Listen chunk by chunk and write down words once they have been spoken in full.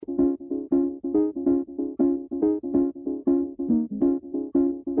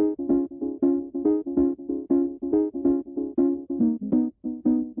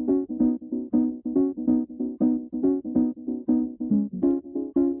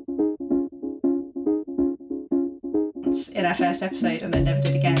once in our first episode and then never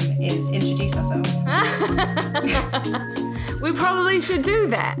did again is introduce ourselves. We probably should do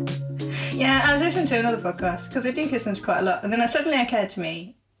that. Yeah, I was listening to another podcast, because I do listen to quite a lot, and then it suddenly occurred to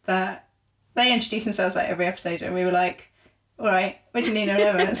me that they introduce themselves like every episode, and we were like, all right, what do you need to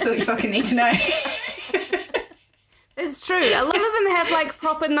know? That's all you fucking need to know. It's true. A lot of them have like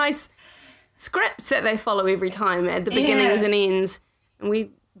proper nice scripts that they follow every time at the beginnings and ends, and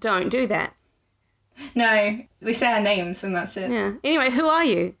we don't do that. No, we say our names and that's it. Yeah. Anyway, who are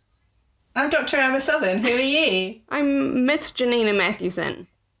you? I'm Dr. Emma Southern. Who are you? I'm Miss Janina Matthewson.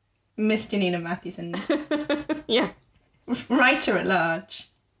 Miss Janina Matthewson. Yeah. Writer at large.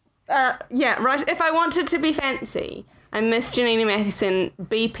 Yeah, right. If I wanted to be fancy, I'm Miss Janina Matthewson,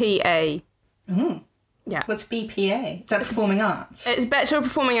 BPA. Mm. Yeah. What's BPA? Is that Performing Arts? It's Bachelor of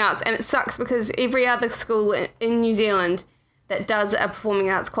Performing Arts, and it sucks because every other school in New Zealand that does a performing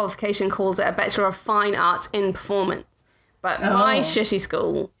arts qualification calls it a Bachelor of Fine Arts in Performance. But my shitty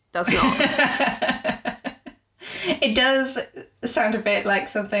school does not. It does sound a bit like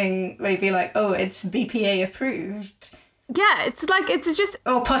something maybe like, oh, it's BPA approved. Yeah, it's like, it's just...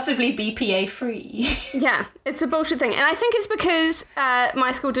 Or possibly BPA free. Yeah, it's a bullshit thing. And I think it's because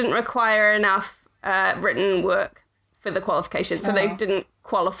my school didn't require enough written work for the qualification, so they didn't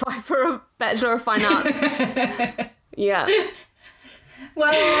qualify for a Bachelor of Fine Arts. Yeah.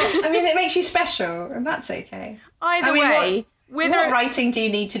 Well, I mean, it makes you special, and that's okay. Either way... What writing do you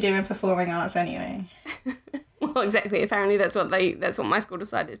need to do in performing arts anyway? Well, exactly. Apparently that's what my school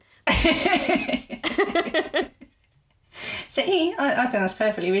decided. See, I think that's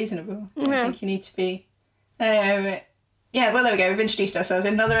perfectly reasonable. I think you need to be... yeah, well, there we go. We've introduced ourselves.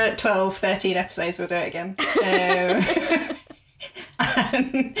 Another 12, 13 episodes, we'll do it again.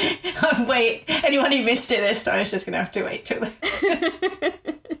 Wait, anyone who missed it this time is just going to have to wait till...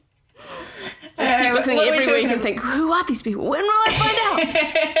 Just keep listening every week and think, who are these people? When will I find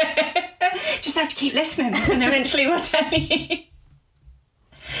out? Just have to keep listening and eventually we'll tell you.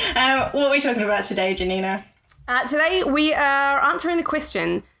 What are we talking about today, Janina? Today we are answering the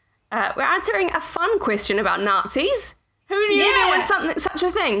question. We're answering a fun question about Nazis. Who knew there was such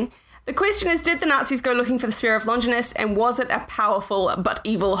a thing? The question is, did the Nazis go looking for the Spear of Longinus, and was it a powerful but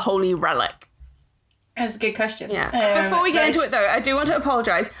evil holy relic? That's a good question. Yeah. Before we get into it, though, I do want to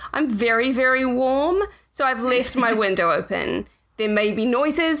apologise. I'm very, very warm, so I've left my window open. There may be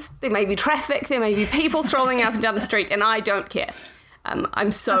noises, there may be traffic, there may be people strolling up and down the street, and I don't care.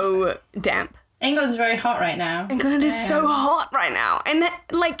 I'm so damp. England's very hot right now. England is so hot right now. And,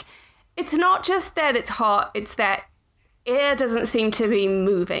 like, it's not just that it's hot, it's that air doesn't seem to be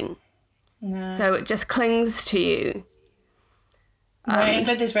moving. No. So it just clings to you. No,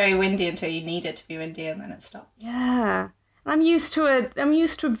 England is very windy until you need it to be windy, and then it stops. Yeah, I'm used to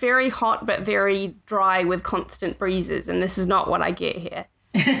a very hot but very dry with constant breezes, and this is not what I get here.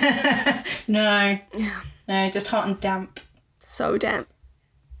 No, just hot and damp. So damp.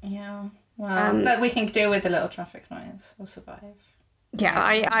 Yeah. Well, but we can deal with the little traffic noise. We'll survive. Yeah,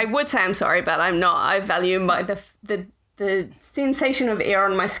 I would say I'm sorry, but I'm not. I value the sensation of air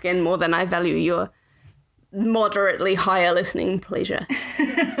on my skin more than I value your moderately higher listening pleasure.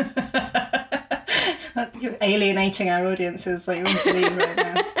 You're alienating our audiences like you wouldn't believe right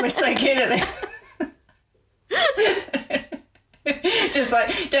now. We're so good at this. Just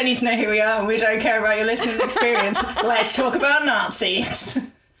like, don't need to know who we are, and we don't care about your listening experience. Let's talk about Nazis.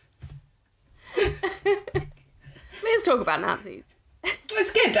 Let's talk about Nazis.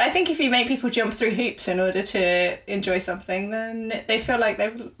 It's good. I think if you make people jump through hoops in order to enjoy something, then they feel like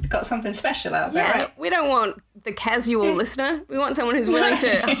they've got something special out of it, right? We don't want the casual listener. We want someone who's willing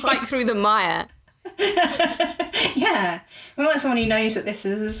to hike through the mire. Yeah. We want someone who knows that this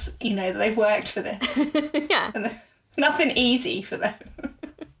is, that they've worked for this. Yeah. And nothing easy for them.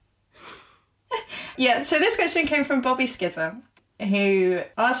 Yeah, so this question came from Bobby Skizzer, who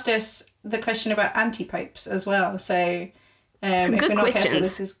asked us the question about anti-popes as well. So... Some good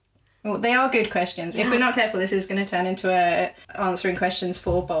questions. They are good questions. Yeah. If we're not careful, this is going to turn into answering questions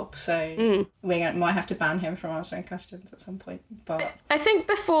for Bob. So we might have to ban him from answering questions at some point. But I think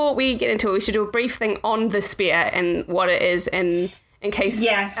before we get into it, we should do a brief thing on the spear and what it is, in case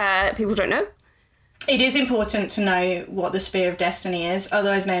people don't know. It is important to know what the Spear of Destiny is,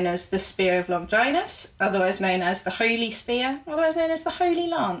 otherwise known as the Spear of Longinus, otherwise known as the Holy Spear, otherwise known as the Holy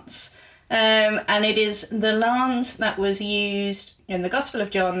Lance. And it is the lance that was used in the Gospel of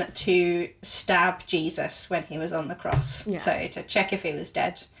John to stab Jesus when he was on the cross. Yeah. So to check if he was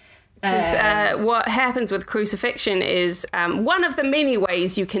dead. Because what happens with crucifixion is one of the many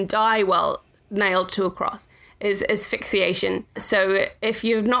ways you can die while nailed to a cross is asphyxiation. So if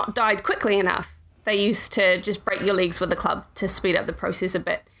you've not died quickly enough, they used to just break your legs with a club to speed up the process a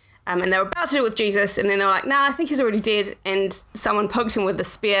bit. And they were about to do it with Jesus, and then they were like, nah, I think he's already dead. And someone poked him with a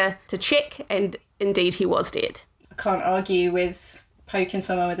spear to check, and indeed he was dead. I can't argue with poking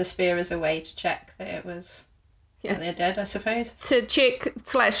someone with a spear as a way to check that it was that they're dead, I suppose. To check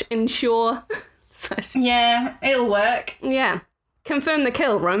 / ensure. Yeah, it'll work. Yeah. Confirm the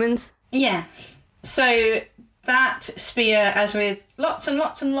kill, Romans. Yes. So that spear, as with lots and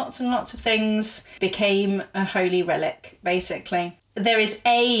lots and lots and lots of things, became a holy relic, basically. There is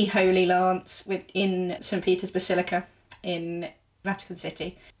a holy lance in St. Peter's Basilica in Vatican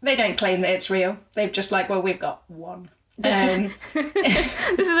City. They don't claim that it's real. They're just like, well, we've got one. This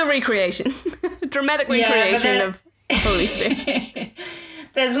is a recreation. A dramatic recreation of Holy Spear.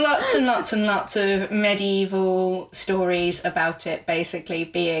 There's lots and lots and lots of medieval stories about it basically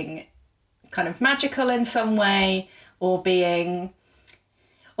being kind of magical in some way, or being...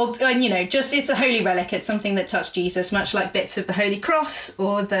 Or, you know, just it's a holy relic. It's something that touched Jesus, much like bits of the Holy Cross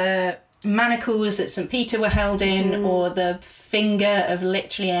or the manacles that St. Peter were held in, or the finger of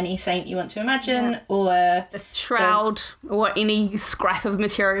literally any saint you want to imagine, or the shroud, or any scrap of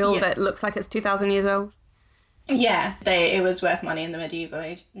material that looks like it's 2,000 years old. Yeah, it was worth money in the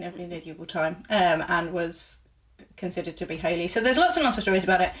medieval time, and was considered to be holy. So there's lots and lots of stories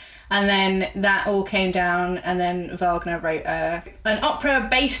about it, and then that all came down, and then Wagner wrote an opera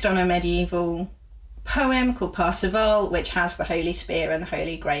based on a medieval poem called Parsifal, which has the Holy Spear and the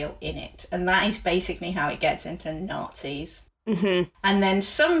Holy Grail in it, and that is basically how it gets into Nazis. Mm-hmm. And then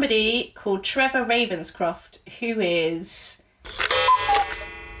somebody called Trevor Ravenscroft, who is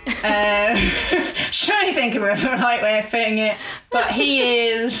trying to think of a right way of putting it, but he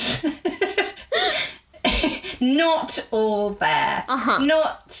is not all there.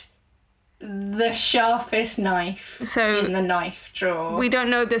 Not the sharpest knife in the knife drawer. We don't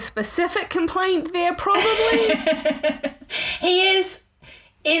know the specific complaint there, probably. He is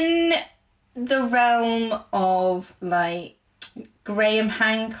in the realm of, like, Graham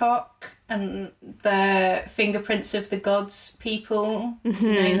Hancock and the Fingerprints of the Gods people,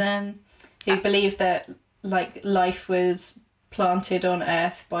 you know them, who believe that, like, life was planted on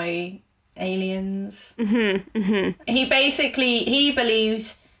Earth by aliens. He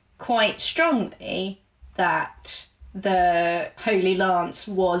believes quite strongly that the Holy Lance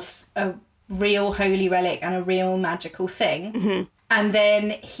was a real holy relic and a real magical thing. And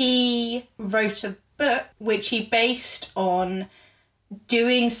then he wrote a book which he based on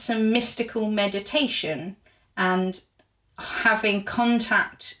doing some mystical meditation and having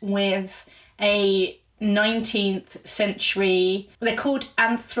contact with a 19th century, they're called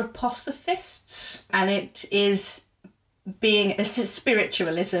anthroposophists, and it is being a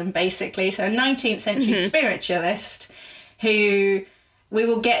spiritualism, basically. So a 19th century spiritualist who, we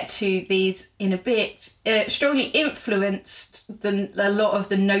will get to these in a bit, strongly influenced a lot of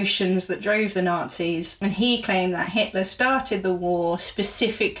the notions that drove the Nazis. And he claimed that Hitler started the war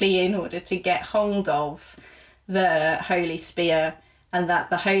specifically in order to get hold of the Holy Spear, and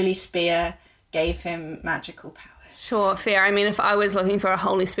that the Holy Spear gave him magical powers. Sure, fair. I mean, if I was looking for a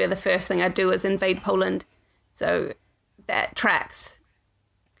Holy Spear, the first thing I'd do is invade Poland. So that tracks.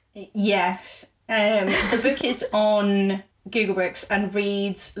 Yes. The book is on Google Books and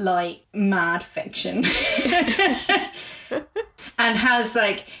reads like mad fiction. And has,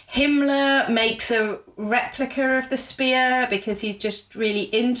 like, Himmler makes a replica of the spear because he's just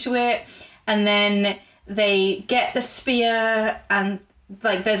really into it. And then they get the spear, and,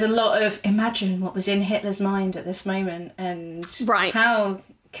 like, there's a lot of imagine what was in Hitler's mind at this moment, and how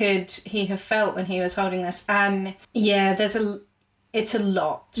could he have felt when he was holding this. And yeah, it's a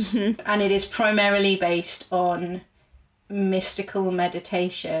lot. And it is primarily based on mystical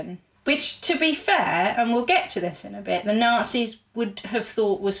meditation, which, to be fair, and we'll get to this in a bit, the Nazis would have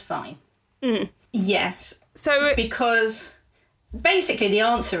thought was fine. Yes. So because basically the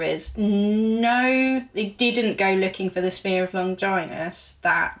answer is no, they didn't go looking for the Spear of Longinus.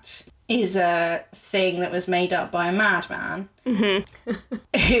 That is a thing that was made up by a madman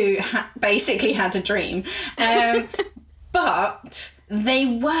who basically had a dream. But they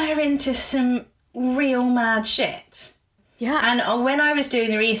were into some real mad shit. Yeah. And when I was doing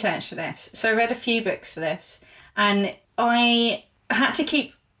the research for this, so I read a few books for this, and I had to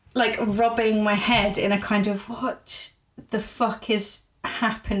keep, like, rubbing my head in a kind of, what the fuck is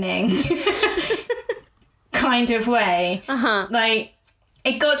happening kind of way. Like,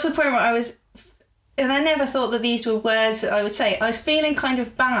 it got to the point where I was, and I never thought that these were words that I would say, I was feeling kind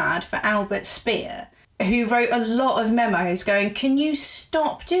of bad for Albert Speer, who wrote a lot of memos going, can you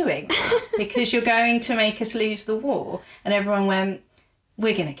stop doing that? Because you're going to make us lose the war. And everyone went,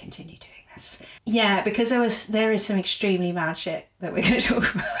 we're going to continue doing Yeah, because there is some extremely mad shit that we're going to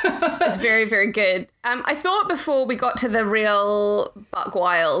talk about. It's very, very good. I thought before we got to the real buck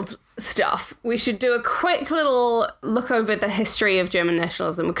wild stuff, we should do a quick little look over the history of German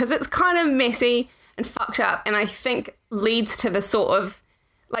nationalism, because it's kind of messy and fucked up, and I think leads to the sort of,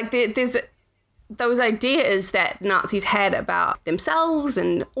 like, there's those ideas that Nazis had about themselves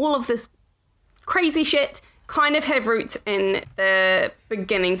and all of this crazy shit kind of have roots in the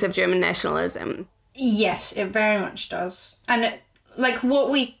beginnings of German nationalism. Yes, it very much does. And like what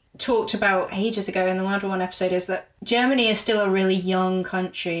we talked about ages ago in the World War I episode is that Germany is still a really young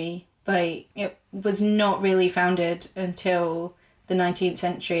country. Like, it was not really founded until the 19th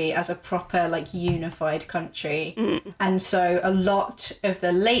century as a proper, like, unified country. And so a lot of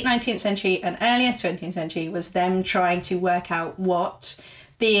the late 19th century and earlier 20th century was them trying to work out what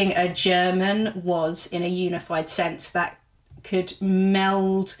being a German was in a unified sense that could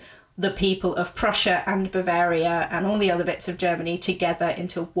meld the people of Prussia and Bavaria and all the other bits of Germany together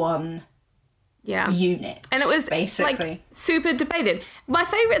into one unit. And it was basically like super debated. My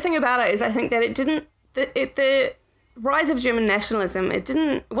favourite thing about it is I think that it didn't, the rise of German nationalism, it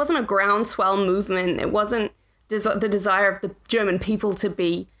wasn't a groundswell movement. It wasn't the desire of the German people to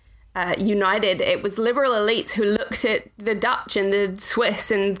be united. It was liberal elites who looked at the Dutch and the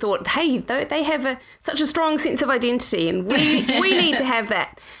Swiss and thought, hey, they have such a strong sense of identity and we need to have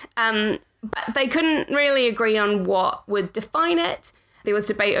that. But they couldn't really agree on what would define it. There was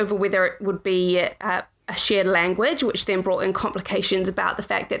debate over whether it would be a shared language, which then brought in complications about the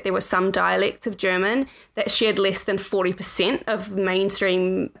fact that there were some dialects of German that shared less than 40% of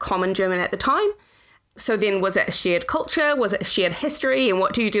mainstream common German at the time. So then, was it a shared culture? Was it a shared history? And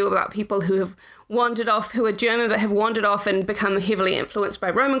what do you do about people who have wandered off, who are German but have wandered off and become heavily influenced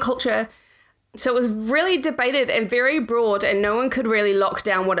by Roman culture? So it was really debated and very broad, and no one could really lock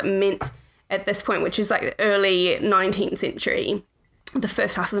down what it meant at this point, which is like the early 19th century, the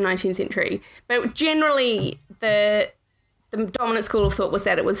first half of the 19th century. But generally, the dominant school of thought was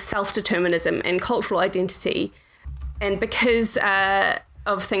that it was self-determinism and cultural identity. And because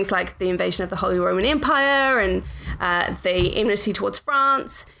of things like the invasion of the Holy Roman Empire and the enmity towards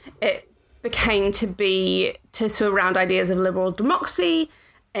France, it became to surround ideas of liberal democracy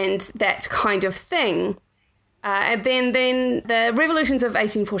and that kind of thing. And then the revolutions of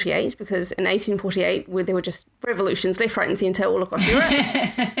 1848, because in 1848 there were just revolutions left, right and centre all across Europe.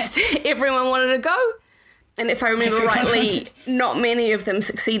 Everyone wanted to go. And if I remember rightly, not many of them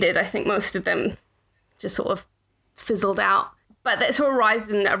succeeded. I think most of them just sort of fizzled out. But that sort of rise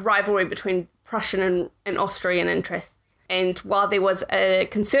in a rivalry between Prussian and Austrian interests. And while there was a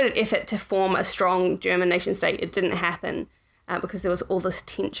concerted effort to form a strong German nation state, it didn't happen because there was all this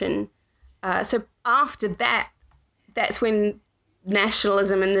tension. So after that, that's when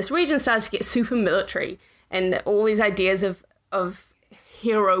nationalism in this region started to get super military, and all these ideas of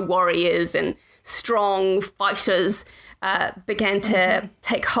hero warriors and strong fighters began to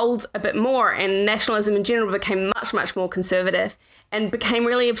take hold a bit more, and nationalism in general became much, much more conservative and became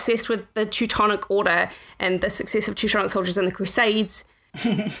really obsessed with the Teutonic Order and the success of Teutonic soldiers in the Crusades.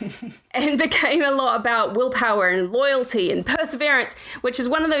 And became a lot about willpower and loyalty and perseverance, which is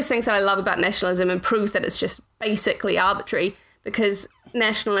one of those things that I love about nationalism and proves that it's just basically arbitrary, because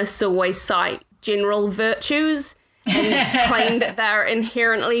nationalists always cite general virtues and claim that they're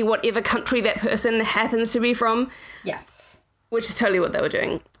inherently whatever country that person happens to be from. Yes. Which is totally what they were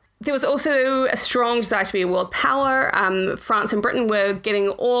doing. There was also a strong desire to be a world power. France and Britain were getting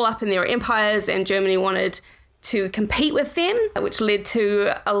all up in their empires, and Germany wanted to compete with them, which led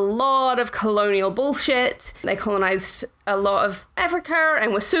to a lot of colonial bullshit. They colonized a lot of Africa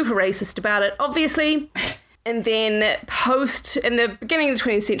and were super racist about it, obviously. And then in the beginning of the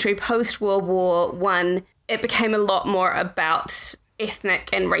 20th century, post-World War I, it became a lot more about ethnic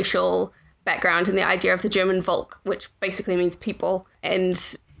and racial background and the idea of the German Volk, which basically means people,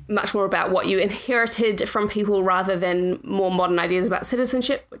 and much more about what you inherited from people rather than more modern ideas about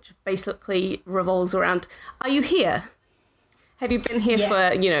citizenship, which basically revolves around, are you here? Have you been here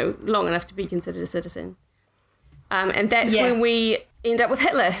for, long enough to be considered a citizen? And that's when we end up with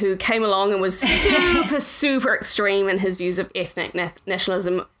Hitler, who came along and was super, super extreme in his views of ethnic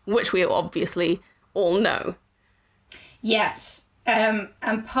nationalism, which we obviously all know. Yes. And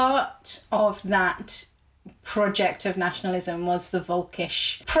part of that project of nationalism was the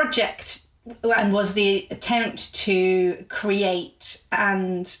Volkisch project, and was the attempt to create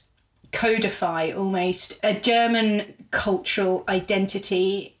and codify almost a German cultural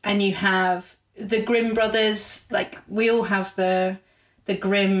identity. And you have the Grimm brothers, like we all have the the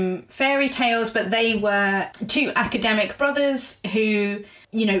Grimm fairy tales, but they were two academic brothers who,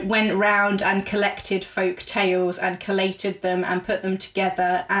 you know, went round and collected folk tales and collated them and put them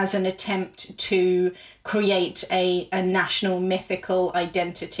together as an attempt to create a national mythical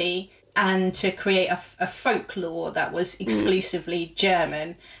identity and to create a folklore that was exclusively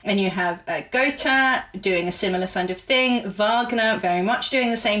German. And you have Goethe doing a similar kind of thing, Wagner very much doing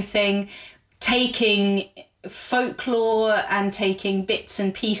the same thing, taking folklore and taking bits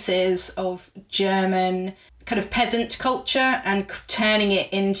and pieces of German kind of peasant culture and turning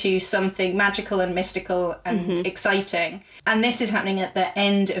it into something magical and mystical and exciting. And this is happening at the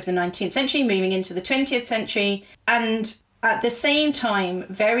end of the 19th century, moving into the 20th century. And at the same time,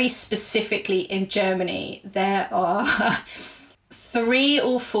 very specifically in Germany, there are 3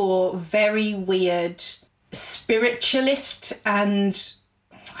 or 4 very weird spiritualist and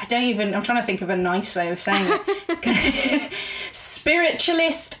I'm trying to think of a nice way of saying it.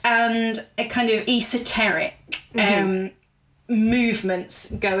 Spiritualist and a kind of esoteric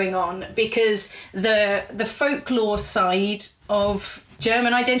movements going on, because the folklore side of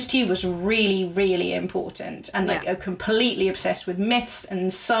German identity was really, really important, and are completely obsessed with myths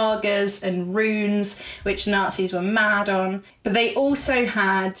and sagas and runes, which Nazis were mad on. But they also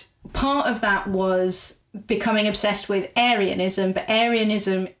had, part of that was becoming obsessed with Aryanism, but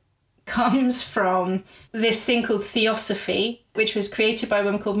Aryanism comes from this thing called Theosophy, which was created by a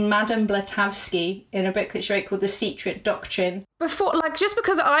woman called Madame Blavatsky in a book that she wrote called The Secret Doctrine. Before, just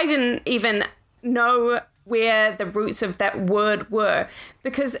because I didn't even know where the roots of that word were,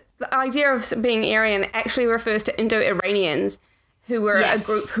 because the idea of being Aryan actually refers to Indo-Iranians, who were a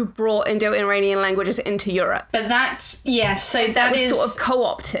group who brought Indo-Iranian languages into Europe. But that was sort of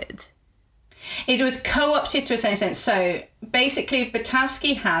co-opted. It was co-opted to a certain extent. So basically,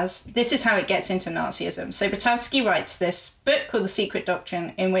 this is how it gets into Nazism. So Blavatsky writes this book called The Secret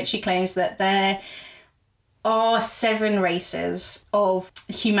Doctrine, in which he claims that there are 7 races of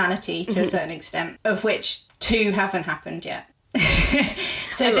humanity to a certain extent, of which 2 haven't happened yet.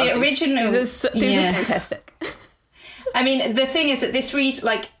 So the original... These are fantastic. I mean, the thing is that this reads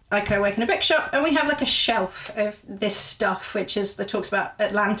like I work in a bookshop and we have like a shelf of this stuff that talks about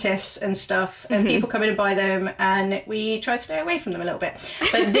Atlantis and stuff, and people come in and buy them, and we try to stay away from them a little bit.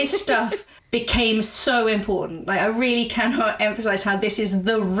 But this stuff became so important. Like, I really cannot emphasize how this is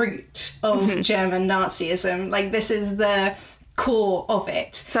the root of German Nazism. Like, this is the core of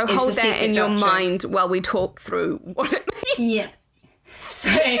it. So hold that in your mind while we talk through what it means. Yeah. So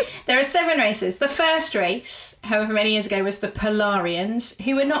there are 7 races. The first race, however many years ago, was the Polarians,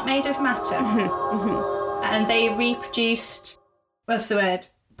 who were not made of matter. And they reproduced, what's the word?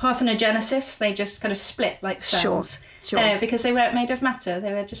 Parthenogenesis. They just kind of split like cells. Sure. Because they weren't made of matter.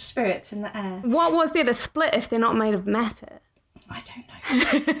 They were just spirits in the air. What was there to split if they're not made of matter? I don't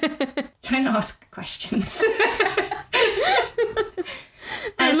know. Don't ask questions.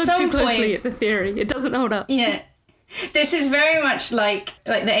 At some point, closely at the theory. It doesn't hold up. Yeah. This is very much like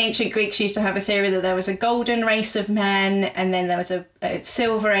the ancient Greeks used to have a theory that there was a golden race of men, and then there was a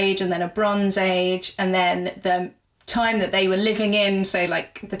silver age, and then a bronze age, and then the time that they were living in, so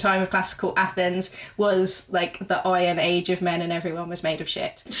like the time of classical Athens, was like the Iron Age of men, and everyone was made of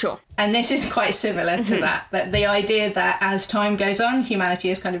shit. Sure. And this is quite similar to that the idea that as time goes on, humanity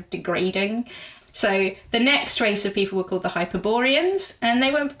is kind of degrading. So the next race of people were called the Hyperboreans, and they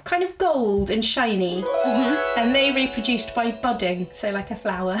were kind of gold and shiny, and they reproduced by budding, so like a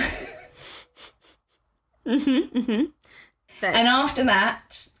flower. And after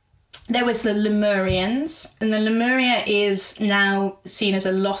that, there was the Lemurians, and the Lemuria is now seen as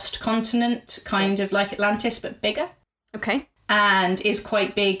a lost continent, kind of like Atlantis, but bigger. Okay. And is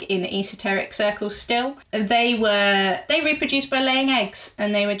quite big in esoteric circles still. They reproduced by laying eggs,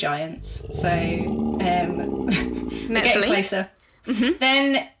 and they were giants. So we're getting closer.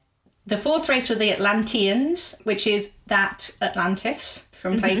 Then the 4th race were the Atlanteans, which is that Atlantis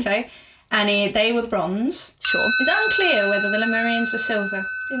from Plato, and they were bronze. Sure. It's unclear whether the Lemurians were silver.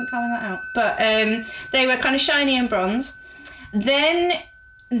 Didn't comment that out. But they were kind of shiny and bronze. Then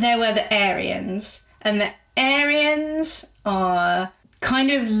there were the Aryans, and the Aryans are kind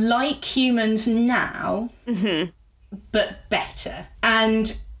of like humans now, but better.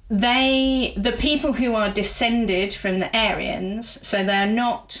 And the people who are descended from the Aryans, so they're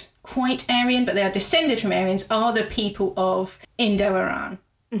not quite Aryan, but they are descended from Aryans, are the people of Indo-Iran.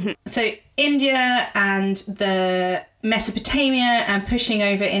 So India and the Mesopotamia and pushing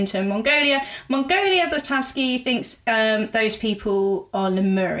over into Mongolia. Blavatsky thinks those people are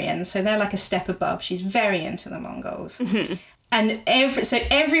Lemurian, so they're like a step above. She's very into the Mongols. And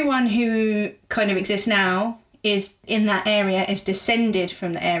everyone who kind of exists now is in that area is descended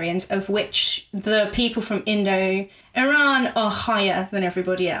from the Aryans, of which the people from Indo-Iran are higher than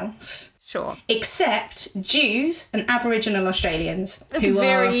everybody else. Sure. Except Jews and Aboriginal Australians. It's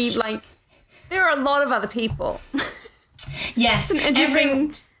there are a lot of other people. Yes.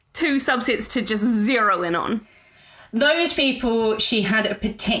 Interesting two subsets to just zero in on. Those people she had a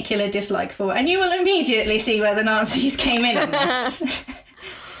particular dislike for, and you will immediately see where the Nazis came in on this.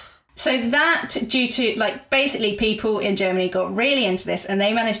 So that, due to, basically people in Germany got really into this, and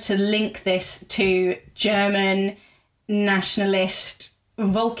they managed to link this to German nationalist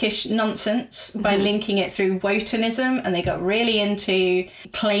Volkish nonsense by linking it through Wotanism, and they got really into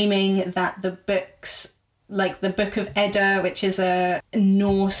claiming that the books, like the Book of Edda, which is a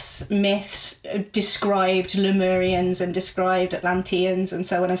Norse myths, described Lemurians and described Atlanteans and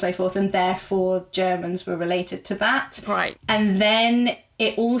so on and so forth, and therefore Germans were related to that. Right. And then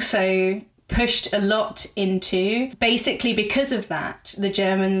it also pushed a lot into, basically because of that, the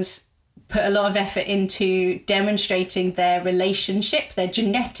Germans put a lot of effort into demonstrating their relationship, their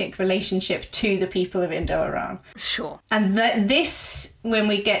genetic relationship to the people of Indo-Iran. Sure. And this, when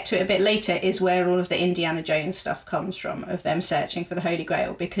we get to it a bit later, is where all of the Indiana Jones stuff comes from, of them searching for the Holy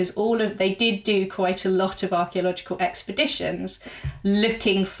Grail, because they did do quite a lot of archaeological expeditions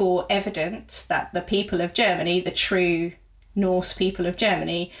looking for evidence that the people of Germany, the true Norse people of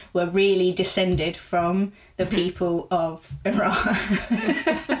Germany, were really descended from the people of Iran.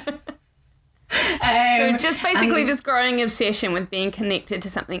 So just basically this growing obsession with being connected to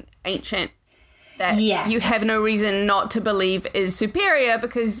something ancient that you have no reason not to believe is superior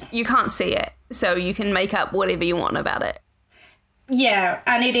because you can't see it. So you can make up whatever you want about it. Yeah,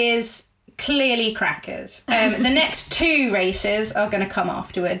 and it is clearly crackers. The next two races are going to come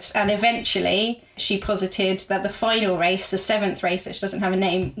afterwards, and eventually she posited that the final race, the seventh race, which doesn't have a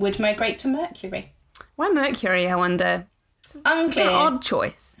name, would migrate to Mercury. Why Mercury, I wonder? Unclear. It's an odd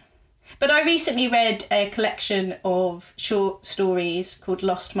choice. But I recently read a collection of short stories called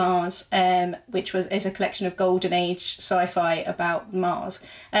Lost Mars, which is a collection of golden age sci-fi about Mars.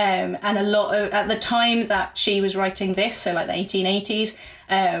 And a lot of, at the time that she was writing this, so like the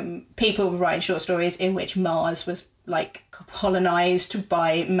 1880s, people were writing short stories in which Mars was like colonized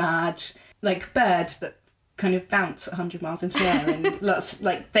by mad birds that kind of bounce 100 miles into the air, and lots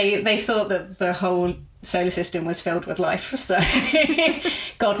they thought that the whole solar system was filled with life, so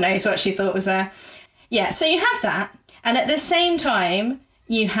God knows what she thought was there. Yeah, so you have that, and at the same time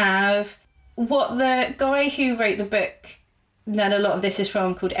you have what the guy who wrote the book that a lot of this is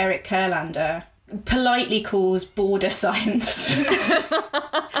from, called Eric Kurlander, politely calls border science.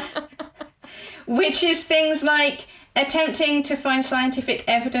 Which is things like attempting to find scientific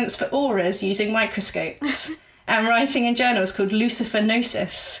evidence for auras using microscopes and writing in journals called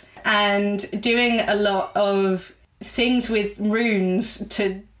Lucifernosis, and doing a lot of things with runes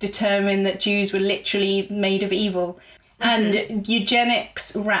to determine that Jews were literally made of evil, and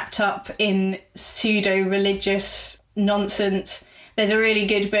eugenics wrapped up in pseudo-religious nonsense. There's a really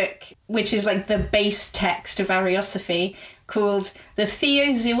good book, which is like the base text of Ariosophy, called The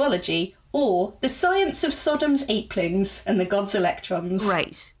Theozoology, or The Science of Sodom's Apelings and the Gods' Electrons.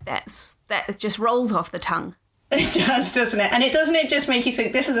 Right. That just rolls off the tongue. It does, doesn't it? And doesn't it just make you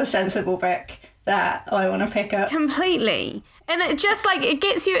think this is a sensible book that I want to pick up? Completely. And it just it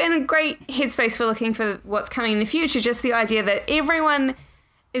gets you in a great headspace for looking for what's coming in the future. Just the idea that everyone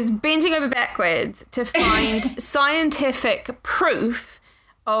is bending over backwards to find scientific proof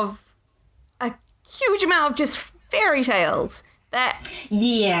of a huge amount of just fairy tales. And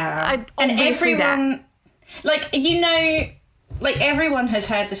everyone, everyone has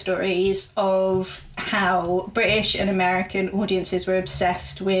heard the stories of how British and American audiences were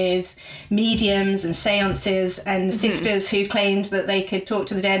obsessed with mediums and seances and sisters who claimed that they could talk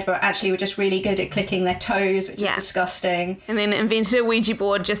to the dead but actually were just really good at clicking their toes, which is disgusting. And then invented a Ouija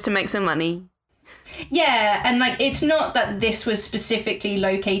board just to make some money. Yeah, and it's not that this was specifically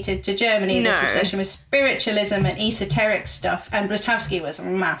located to Germany. No. This obsession with spiritualism and esoteric stuff, and Blavatsky was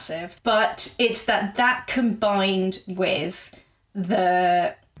massive. But it's that combined with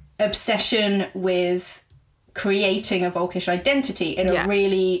the obsession with creating a Volkish identity in a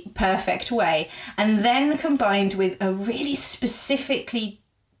really perfect way, and then combined with a really specifically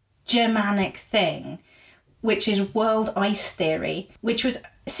Germanic thing, which is world ice theory, which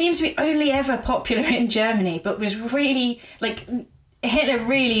seems to be only ever popular in Germany, but was really, Hitler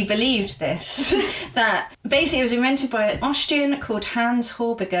really believed this. That basically it was invented by an Austrian called Hans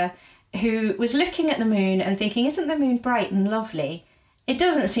Horbiger, who was looking at the moon and thinking, isn't the moon bright and lovely? It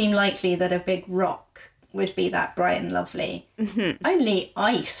doesn't seem likely that a big rock would be that bright and lovely. Mm-hmm. Only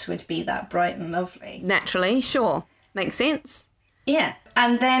ice would be that bright and lovely. Naturally, sure. Makes sense. Yeah.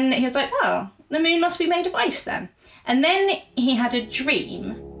 And then he was like, well, the moon must be made of ice then. And then he had a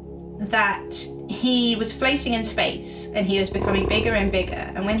dream that he was floating in space and he was becoming bigger and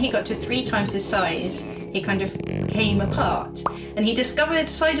bigger. And when he got to 3 times his size, he kind of came apart. And he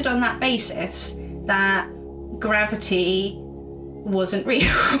decided on that basis that gravity wasn't real.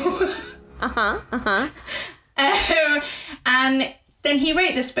 And then he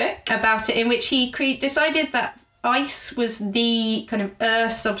wrote this book about it in which he decided that ice was the kind of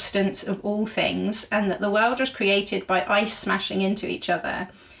earth substance of all things, and that the world was created by ice smashing into each other,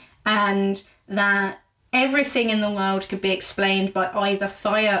 and that everything in the world could be explained by either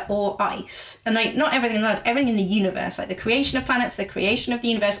fire or ice. And like, not everything in the world, everything in the universe, like the creation of planets, the creation of the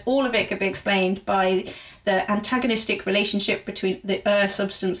universe, all of it could be explained by the antagonistic relationship between the earth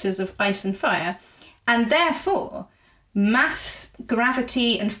substances of ice and fire. And therefore, maths,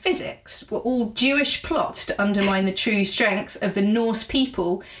 gravity and physics were all Jewish plots to undermine the true strength of the Norse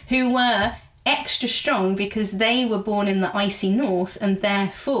people, who were extra strong because they were born in the icy north and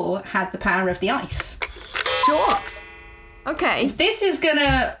therefore had the power of the ice. Sure. Okay. This is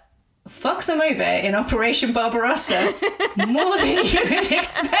gonna fuck them over in Operation Barbarossa more than you would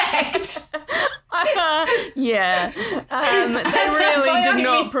expect. Yeah. They really did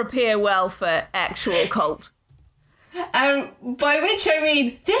not prepare well for actual cult. By which I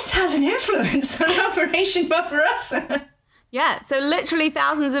mean, this has an influence on Operation Barbarossa. Yeah, so literally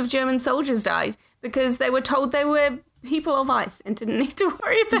thousands of German soldiers died because they were told they were people of ice and didn't need to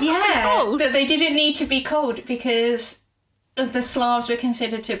worry about the cold. That they didn't need to be cold because the Slavs were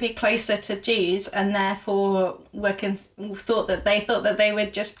considered to be closer to Jews, and therefore thought that they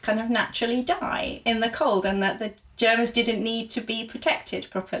would just kind of naturally die in the cold, and that the Germans didn't need to be protected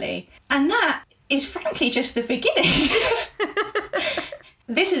properly. And that is frankly just the beginning.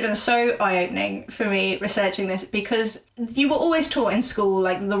 This has been so eye-opening for me researching this, because you were always taught in school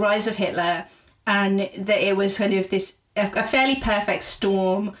like the rise of Hitler, and that it was kind of this a fairly perfect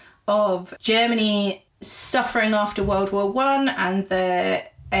storm of Germany suffering after World War I and the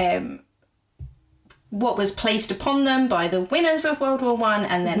what was placed upon them by the winners of World War I,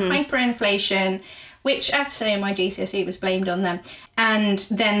 and then hyperinflation, which I have to say in my GCSE was blamed on them. And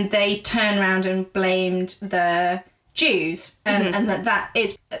then they turned around and blamed the Jews, and that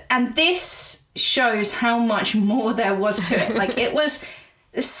is, and this shows how much more there was to it. Like, it was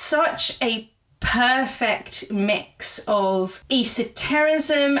such a perfect mix of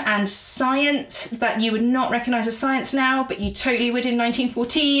esotericism and science that you would not recognise as science now, but you totally would in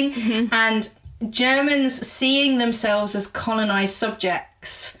 1914, and Germans seeing themselves as colonised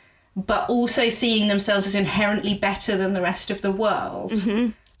subjects, but also seeing themselves as inherently better than the rest of the world.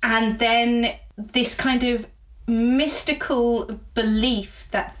 And then this kind of mystical belief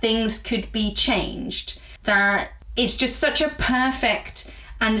that things could be changed, that it's just such a perfect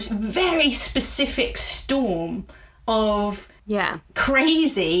and very specific storm of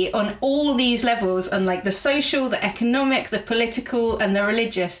crazy on all these levels, on like the social, the economic, the political and the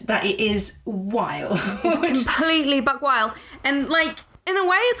religious, that it is wild. It's completely buck wild. And like, in a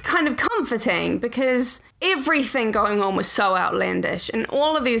way it's kind of comforting, because everything going on was so outlandish in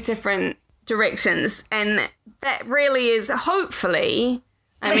all of these different directions, and that really is, hopefully,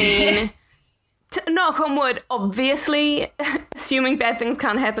 I mean, to knock on wood, obviously, assuming bad things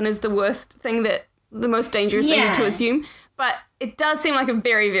can't happen is the most dangerous thing to assume, but it does seem like a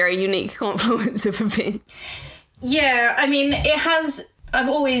very, very unique confluence of events. Yeah, I mean, I'm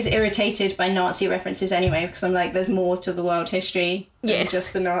always irritated by Nazi references anyway, because I'm like, there's more to the world history than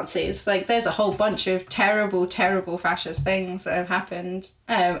just the Nazis. Like, there's a whole bunch of terrible, terrible fascist things that have happened.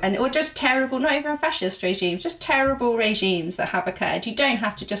 Or just terrible, not even fascist regimes, just terrible regimes that have occurred. You don't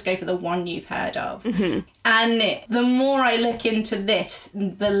have to just go for the one you've heard of. And the more I look into this,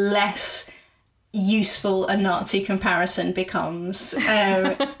 the less useful a Nazi comparison becomes,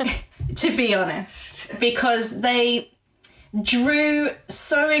 to be honest. Because they drew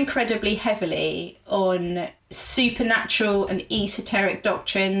so incredibly heavily on supernatural and esoteric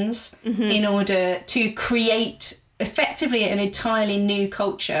doctrines in order to create effectively an entirely new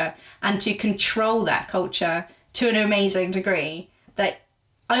culture and to control that culture to an amazing degree that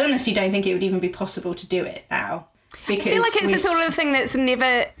I honestly don't think it would even be possible to do it now. Because I feel like it's the sort of thing that's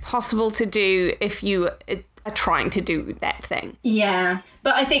never possible to do if you are trying to do that thing. Yeah.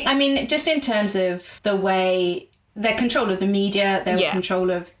 But I think, I mean, just in terms of the way their control of the media, their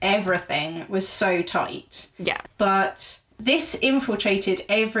control of everything was so tight. Yeah. But this infiltrated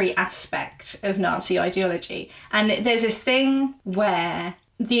every aspect of Nazi ideology. And there's this thing where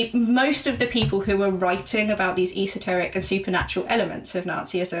most of the people who are writing about these esoteric and supernatural elements of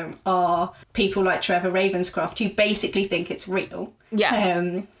Nazism are people like Trevor Ravenscroft, who basically think it's real. Yeah.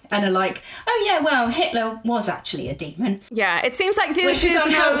 And are like, oh yeah, well, Hitler was actually a demon. Yeah, it seems like there's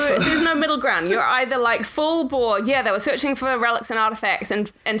no middle ground. You're either like full bore, yeah, they were searching for relics and artifacts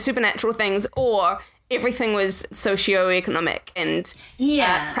and supernatural things, or everything was socio-economic and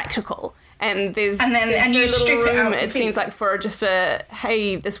practical. And there's you strip room, it out. It seems like for just a,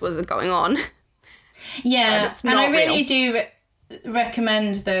 hey, this was going on. Yeah, and I really do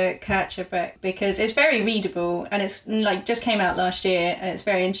recommend the Kircher book because it's very readable and it's like just came out last year and it's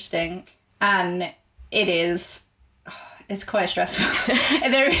very interesting and it's quite stressful.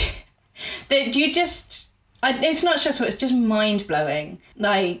 It's not stressful, it's just mind-blowing.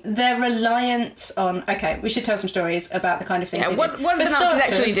 Like, their reliance on... Okay, we should tell some stories about the kind of things they what do. What do the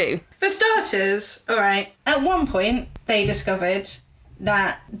Nazis actually do? For starters, all right, at one point, they discovered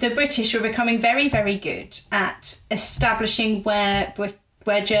that the British were becoming very, very good at establishing where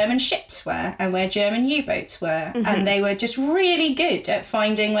German ships were and where German U-boats were. Mm-hmm. And they were just really good at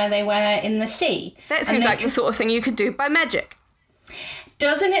finding where they were in the sea. That seems like the sort of thing you could do by magic.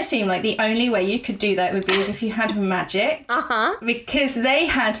 Doesn't it seem like the only way you could do that would be as if you had magic? Uh-huh. Because they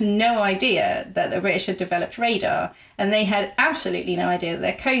had no idea that the British had developed radar, and they had absolutely no idea that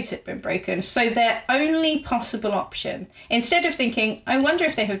their codes had been broken. So their only possible option, instead of thinking, I wonder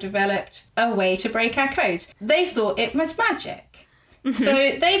if they have developed a way to break our codes, they thought it was magic. Mm-hmm. So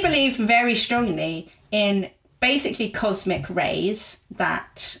they believed very strongly in basically cosmic rays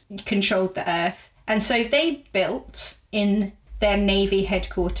that controlled the Earth. And so they built in their Navy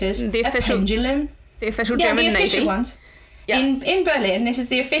headquarters, a pendulum. The official German Navy. Yeah, the official ones. Yeah. In Berlin, this is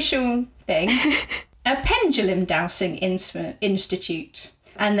the official thing, a pendulum dowsing institute.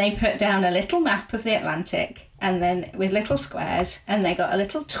 And they put down a little map of the Atlantic, and then with little squares, and they got a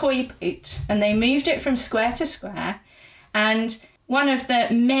little toy boat, and they moved it from square to square. And one of the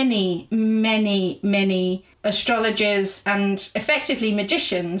many, many, many astrologers and effectively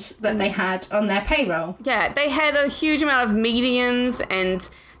magicians that they had on their payroll. Yeah, they had a huge amount of mediums and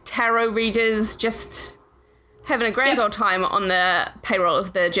tarot readers just having a grand old time on the payroll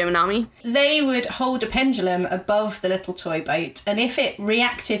of the German army. They would hold a pendulum above the little toy boat, and if it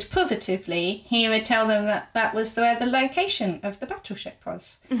reacted positively, he would tell them that was where the location of the battleship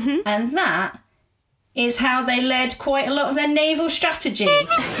was. Mm-hmm. And that is how they led quite a lot of their naval strategy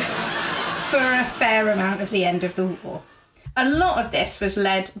for a fair amount of the end of the war. A lot of this was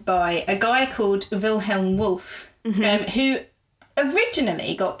led by a guy called Wilhelm Wolff, mm-hmm. Who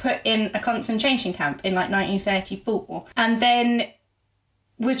originally got put in a concentration camp in like 1934 and then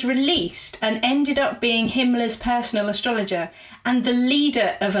was released and ended up being Himmler's personal astrologer and the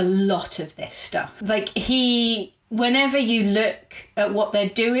leader of a lot of this stuff. Like whenever you look at what they're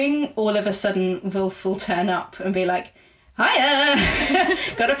doing, all of a sudden Wolff will turn up and be like, hiya,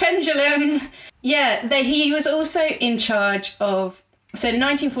 got a pendulum. Yeah, he was also in charge of... So in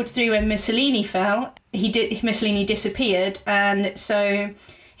 1943, when Mussolini fell, Mussolini disappeared, and so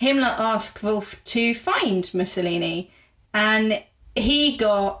Himmler asked Wolff to find Mussolini, and he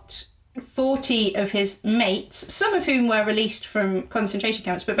got 40 of his mates, some of whom were released from concentration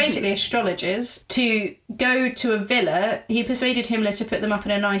camps, but basically astrologers, to go to a villa. He persuaded Himmler to put them up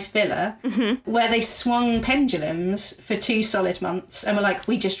in a nice villa where they swung pendulums for 2 solid months and were like,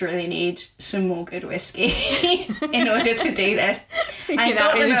 we just really need some more good whiskey in order to do this. And get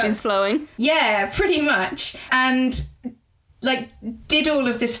our energies flowing. Yeah, pretty much. And like did all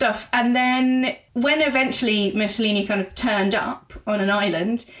of this stuff, and then when eventually Mussolini kind of turned up on an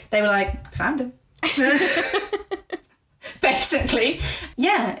island, they were like, found him. Basically.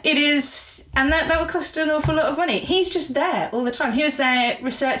 Yeah, it is. And that would cost an awful lot of money. He's just there all the time. He was there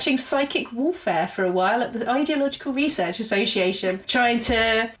researching psychic warfare for a while at the Ideological Research Association, trying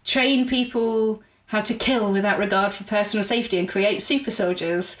to train people how to kill without regard for personal safety and create super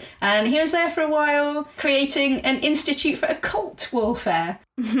soldiers. And he was there for a while creating an institute for occult warfare.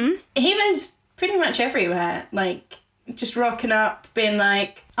 Mm-hmm. He was pretty much everywhere, like just rocking up, being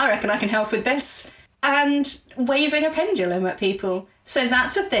like, I reckon I can help with this, and waving a pendulum at people. So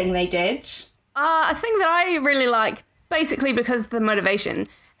that's a thing they did. A thing that I really like, basically because of the motivation.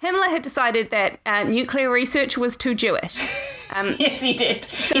 Himmler had decided that nuclear research was too Jewish. Yes, he did.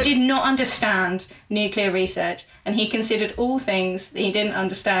 So he did not understand nuclear research, and he considered all things that he didn't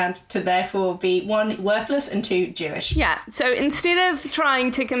understand to therefore be 1, worthless, and 2, Jewish. Yeah, so instead of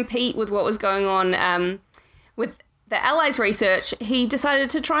trying to compete with what was going on with the Allies' research, he decided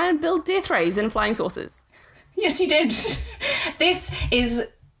to try and build death rays and flying saucers. Yes, he did. This is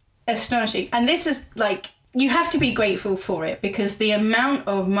astonishing. And this is like... you have to be grateful for it, because the amount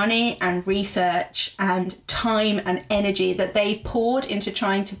of money and research and time and energy that they poured into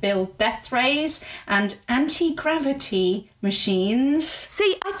trying to build death rays and anti-gravity machines.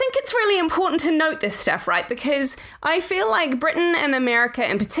 See, I think it's really important to note this stuff, right? Because I feel like Britain and America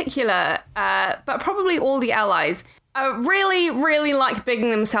in particular, but probably all the allies, really, really like bigging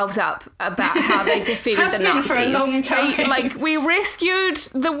themselves up about how they defeated the Nazis. For a long time. We rescued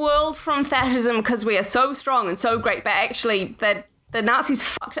the world from fascism because we are so strong and so great, but actually the Nazis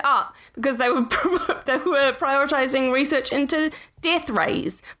fucked up because they were prioritizing research into death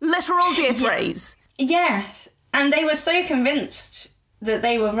rays, literal death rays. Yes, and they were so convinced that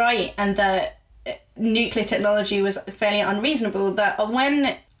they were right and that nuclear technology was fairly unreasonable that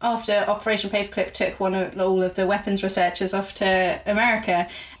when, after Operation Paperclip took all of the weapons researchers off to America,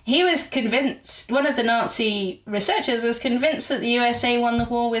 he was convinced, one of the Nazi researchers was convinced that the USA won the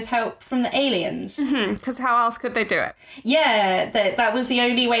war with help from the aliens. Because how else could they do it? Yeah, that was the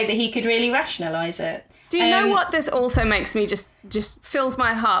only way that he could really rationalise it. Do you know what this also makes me just fills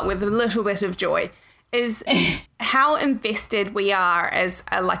my heart with a little bit of joy? Is how invested we are as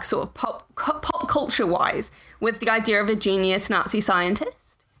a, like, sort of pop culture wise with the idea of a genius Nazi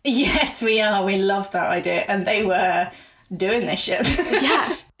scientist. Yes, we are. We love that idea. And they were doing this shit.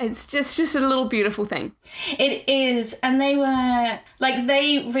 Yeah, it's just a little beautiful thing. It is. And they were, like,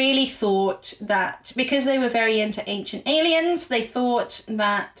 they really thought that, because they were very into ancient aliens, they thought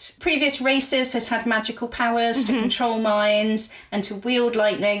that previous races had magical powers to control minds and to wield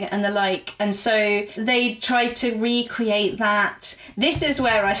lightning and the like. And so they tried to recreate that. This is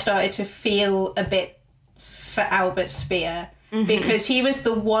where I started to feel a bit for Albert Speer. Because he was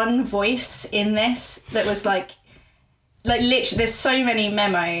the one voice in this that was like literally, there's so many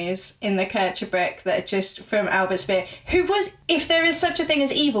memos in the Kircher book that are just from Albert Speer, who was, if there is such a thing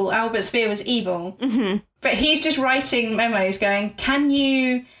as evil, Albert Speer was evil. But he's just writing memos going, can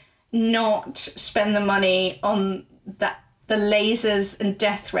you not spend the money on the lasers and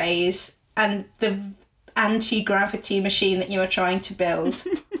death rays and the anti-gravity machine that you are trying to build,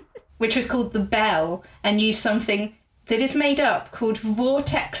 which was called the Bell, and use something that is made up called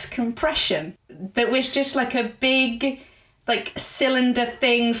vortex compression, that was just like a big, like, cylinder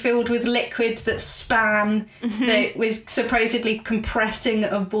thing filled with liquid that span, that was supposedly compressing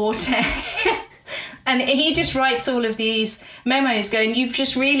a vortex. And he just writes all of these memos going, you've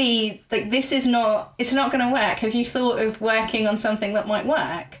just really, like, this is not, it's not going to work. Have you thought of working on something that might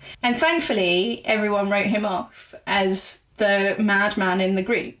work? And thankfully, everyone wrote him off as the madman in the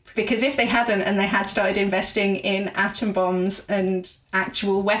group. Because if they hadn't, and they had started investing in atom bombs and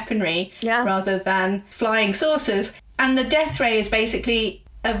actual weaponry rather than flying saucers, and the death ray is basically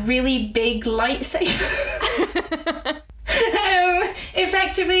a really big lightsaber.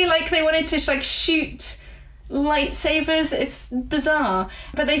 Effectively, like, they wanted to like shoot lightsabers. It's bizarre,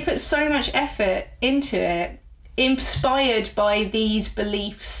 but they put so much effort into it, inspired by these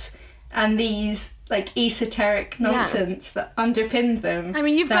beliefs and these, like, esoteric nonsense that underpinned them. I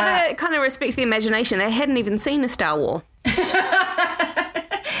mean, you've got to kind of respect the imagination. They hadn't even seen a Star Wars.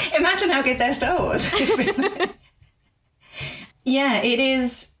 Imagine how good their Star Wars would be. Yeah, it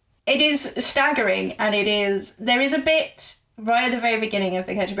is staggering, and there is a bit right at the very beginning of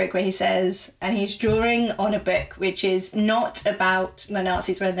the Kircher book where he says, and he's drawing on a book which is not about the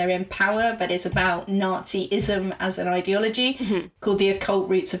Nazis when they're in power, but is about Nazism as an ideology, called The Occult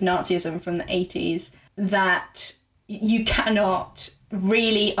Roots of Nazism from the 80s, that you cannot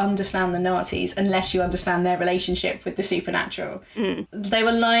really understand the Nazis unless you understand their relationship with the supernatural. They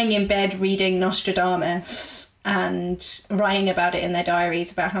were lying in bed reading Nostradamus and writing about it in their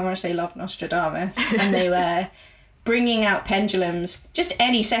diaries about how much they loved Nostradamus, and they were bringing out pendulums just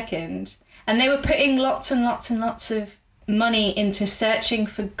any second, and they were putting lots and lots and lots of money into searching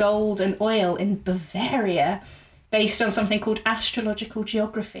for gold and oil in Bavaria based on something called astrological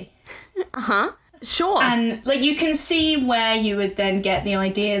geography. Sure. And, like, you can see where you would then get the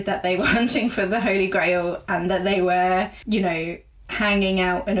idea that they were hunting for the Holy Grail and that they were, you know, hanging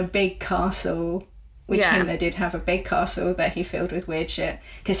out in a big castle, which Himmler did have a big castle that he filled with weird shit,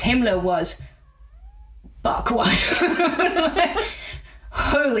 because Himmler was buck wild.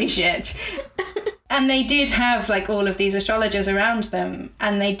 Holy shit. And they did have, like, all of these astrologers around them,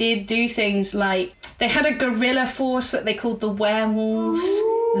 and they did do things like, they had a guerrilla force that they called the werewolves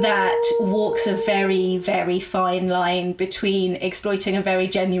that walks a very, very fine line between exploiting a very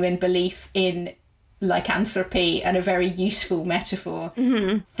genuine belief in lycanthropy and a very useful metaphor.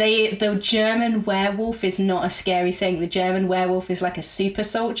 The German werewolf is not a scary thing. The German werewolf is like a super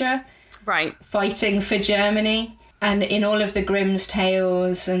soldier. Right. Fighting for Germany. And in all of the Grimm's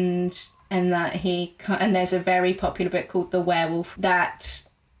tales and and and there's a very popular book called The Werewolf that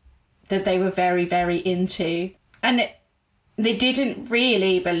they were very, very into. And they didn't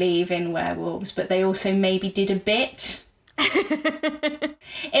really believe in werewolves, but they also maybe did a bit.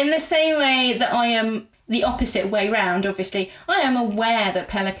 In the same way that I am the opposite way round, obviously. I am aware that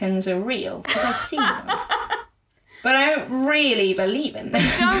pelicans are real because I've seen them. But I don't really believe in them.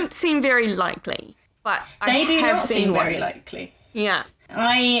 They don't seem very likely, but they do have not seen seem one. very likely. Yeah.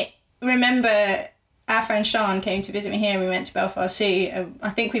 I remember our friend Sean came to visit me here and we went to Belfast Zoo. I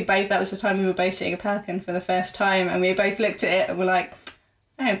think that was the time we were both seeing a pelican for the first time, and we both looked at it and were like,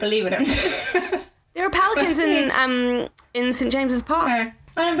 I don't believe in them. There are pelicans in St James's Park. No,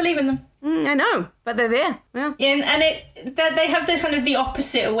 I don't believe in them. I know, but they're there. Yeah. They have this kind of the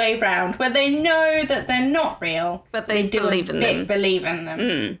opposite way round, where they know that they're not real, But they do believe in them. Believe in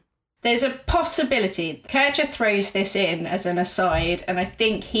them. There's a possibility. Kircher throws this in as an aside, and I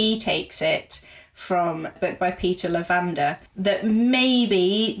think he takes it from a book by Peter Lavander, that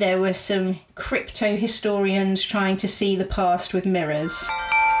maybe there were some crypto historians trying to see the past with mirrors.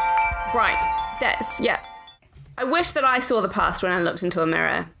 Right. Yeah. I wish that I saw the past when I looked into a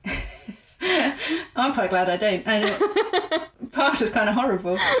mirror. I'm quite glad I don't. Past was kind of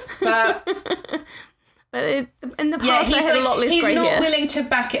horrible, but In the past, I had a lot less he's grey not hair. willing to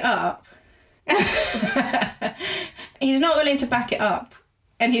back it up. He's not willing to back it up,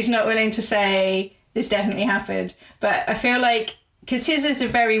 and he's not willing to say this definitely happened. But I feel like, because his is a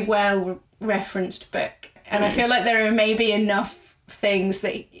very well referenced book, and I feel like there are maybe enough things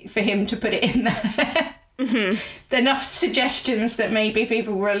that for him to put it in there. Enough suggestions that maybe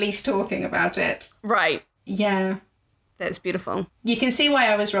people were at least talking about it. Right. Yeah. That's beautiful. You can see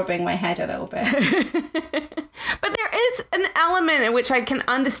why I was rubbing my head a little bit. But there is an element in which I can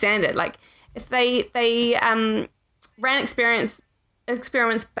understand it. Like, if they ran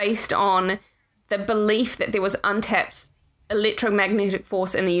experiments based on the belief that there was untapped electromagnetic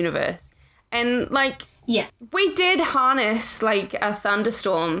force in the universe. And, like, Yeah. we did harness, like, a